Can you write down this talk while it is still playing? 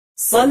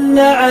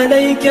صلى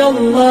عليك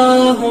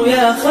الله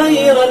يا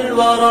خير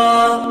الورى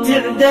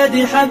تعداد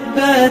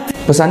حبات.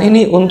 Pesan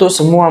ini untuk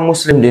semua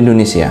muslim di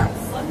Indonesia.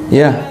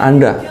 Ya,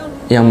 Anda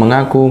yang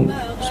mengaku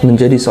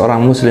menjadi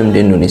seorang muslim di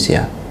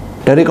Indonesia.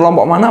 Dari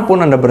kelompok manapun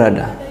Anda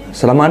berada,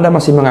 selama Anda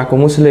masih mengaku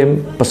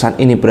muslim, pesan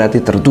ini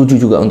berarti tertuju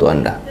juga untuk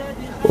Anda.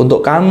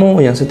 Untuk kamu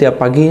yang setiap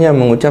paginya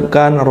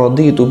mengucapkan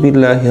raditu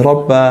billahi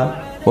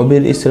rabba wa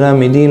bil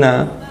islami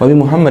dina wa bi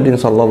Muhammadin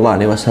sallallahu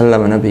alaihi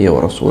wasallam nabiyya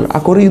wa rasul.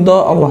 Aku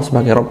ridha Allah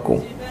sebagai Rabbku.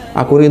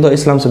 Aku ridha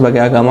Islam sebagai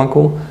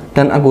agamaku,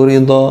 dan aku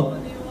ridha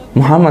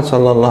Muhammad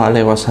sallallahu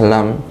alaihi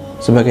wasallam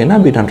sebagai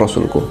nabi dan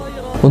rasulku.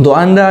 Untuk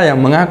Anda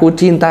yang mengaku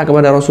cinta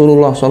kepada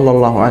Rasulullah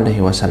sallallahu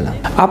alaihi wasallam,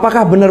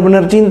 apakah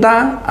benar-benar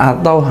cinta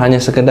atau hanya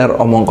sekedar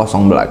omong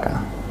kosong belaka?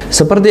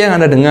 Seperti yang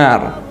Anda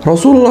dengar,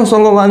 Rasulullah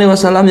sallallahu alaihi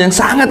wasallam yang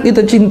sangat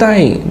kita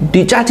cintai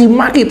dicaci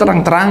maki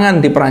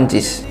terang-terangan di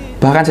Perancis,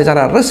 bahkan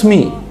secara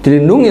resmi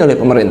dilindungi oleh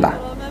pemerintah.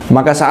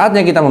 Maka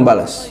saatnya kita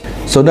membalas.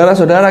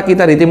 Saudara-saudara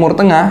kita di Timur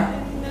Tengah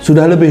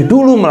sudah lebih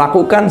dulu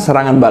melakukan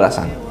serangan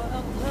balasan.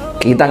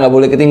 Kita nggak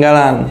boleh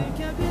ketinggalan.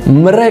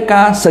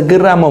 Mereka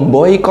segera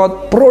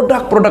memboikot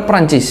produk-produk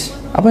Prancis.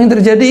 Apa yang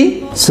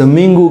terjadi?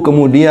 Seminggu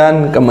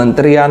kemudian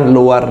Kementerian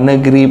Luar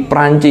Negeri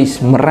Prancis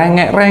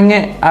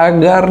merengek-rengek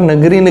agar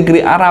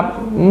negeri-negeri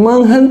Arab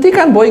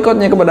menghentikan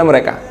boikotnya kepada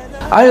mereka.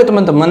 Ayo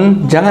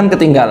teman-teman, jangan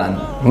ketinggalan.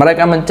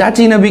 Mereka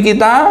mencaci Nabi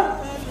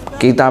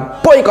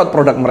kita boikot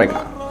produk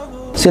mereka.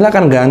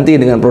 Silakan ganti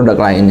dengan produk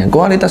lainnya,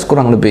 kualitas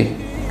kurang lebih.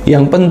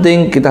 Yang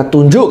penting kita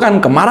tunjukkan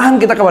kemarahan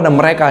kita kepada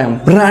mereka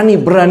yang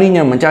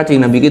berani-beraninya mencaci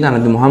Nabi kita,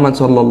 Nabi Muhammad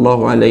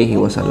sallallahu alaihi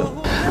wasallam.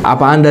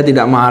 Apa Anda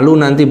tidak malu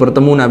nanti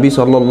bertemu Nabi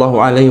sallallahu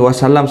alaihi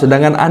wasallam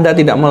sedangkan Anda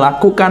tidak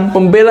melakukan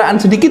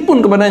pembelaan sedikit pun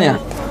kepadanya?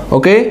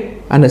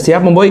 Oke, Anda siap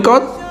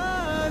memboikot?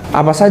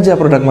 Apa saja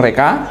produk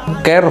mereka?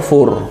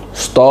 Carrefour,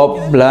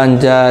 stop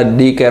belanja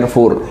di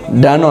Carrefour.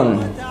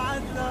 Danone,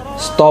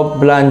 stop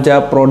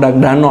belanja produk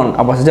Danone.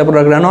 Apa saja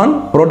produk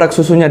Danone? Produk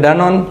susunya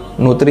Danone,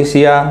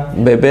 Nutrisia,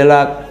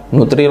 Bebelak,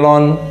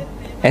 Nutrilon,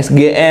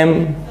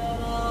 SGM.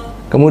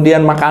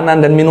 Kemudian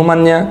makanan dan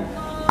minumannya,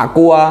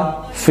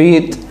 Aqua,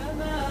 Fit,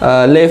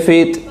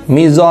 Levit,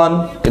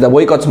 Mizon. Kita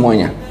boikot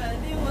semuanya.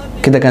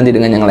 Kita ganti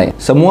dengan yang lain.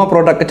 Semua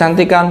produk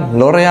kecantikan,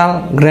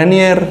 L'Oreal,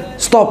 Garnier,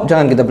 stop,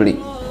 jangan kita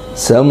beli.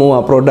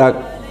 Semua produk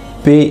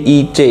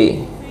BIC,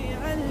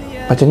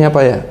 bacanya apa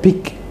ya?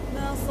 Big,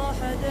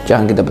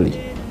 jangan kita beli.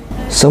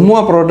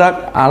 Semua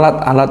produk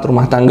alat-alat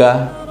rumah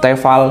tangga,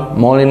 Tefal,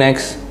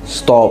 Molinex,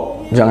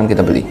 stop, jangan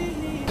kita beli.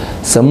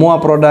 Semua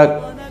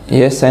produk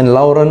Yves Saint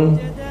Laurent,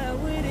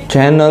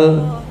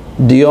 Chanel,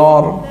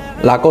 Dior,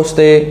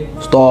 Lacoste,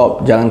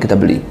 stop, jangan kita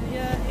beli.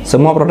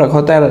 Semua produk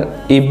hotel,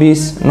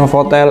 Ibis,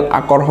 Novotel,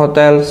 Accor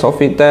Hotel,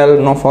 Sofitel,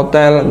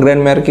 Novotel,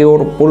 Grand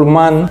Mercure,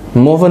 Pullman,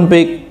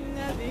 Movenpick,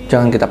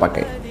 jangan kita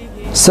pakai.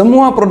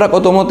 Semua produk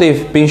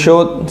otomotif,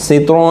 Peugeot,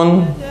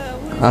 Citroen,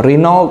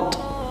 Renault,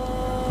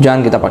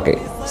 jangan kita pakai.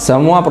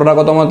 Semua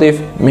produk otomotif,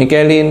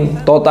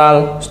 Michelin,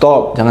 Total,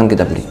 stop, jangan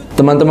kita beli.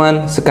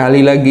 Teman-teman,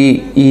 sekali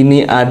lagi,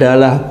 ini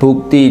adalah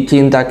bukti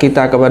cinta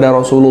kita kepada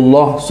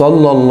Rasulullah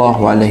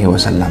sallallahu alaihi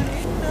wasallam.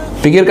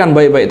 Pikirkan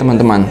baik-baik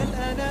teman-teman,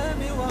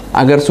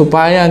 agar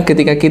supaya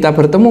ketika kita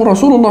bertemu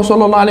Rasulullah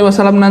sallallahu alaihi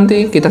wasallam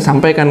nanti, kita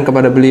sampaikan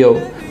kepada beliau,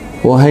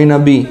 wahai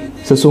Nabi,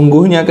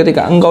 sesungguhnya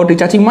ketika engkau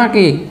dicaci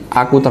maki,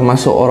 aku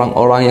termasuk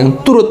orang-orang yang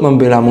turut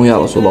membelamu ya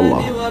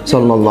Rasulullah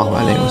sallallahu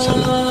alaihi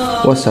wasallam.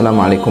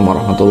 Wassalamualaikum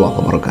warahmatullahi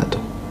wabarakatuh.